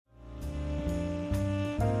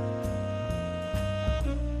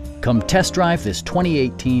Come test drive this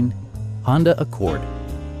 2018 Honda Accord.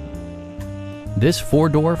 This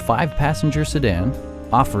four-door, five-passenger sedan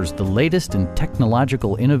offers the latest in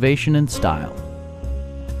technological innovation and style.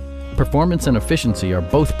 Performance and efficiency are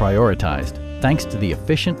both prioritized thanks to the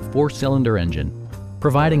efficient four-cylinder engine,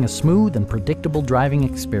 providing a smooth and predictable driving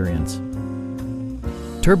experience.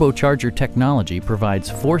 Turbocharger technology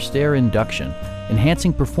provides forced air induction,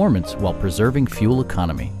 enhancing performance while preserving fuel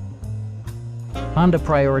economy. Honda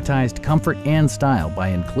prioritized comfort and style by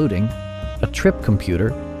including a trip computer,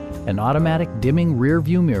 an automatic dimming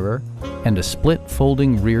rear-view mirror, and a split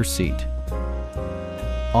folding rear seat.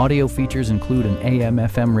 Audio features include an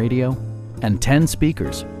AM/FM radio and 10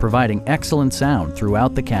 speakers, providing excellent sound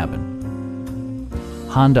throughout the cabin.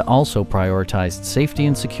 Honda also prioritized safety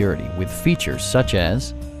and security with features such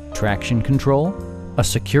as traction control, a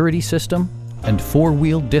security system, and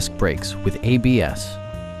four-wheel disc brakes with ABS.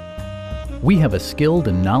 We have a skilled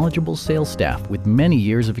and knowledgeable sales staff with many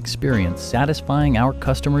years of experience satisfying our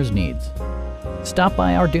customers' needs. Stop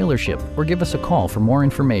by our dealership or give us a call for more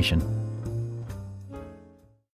information.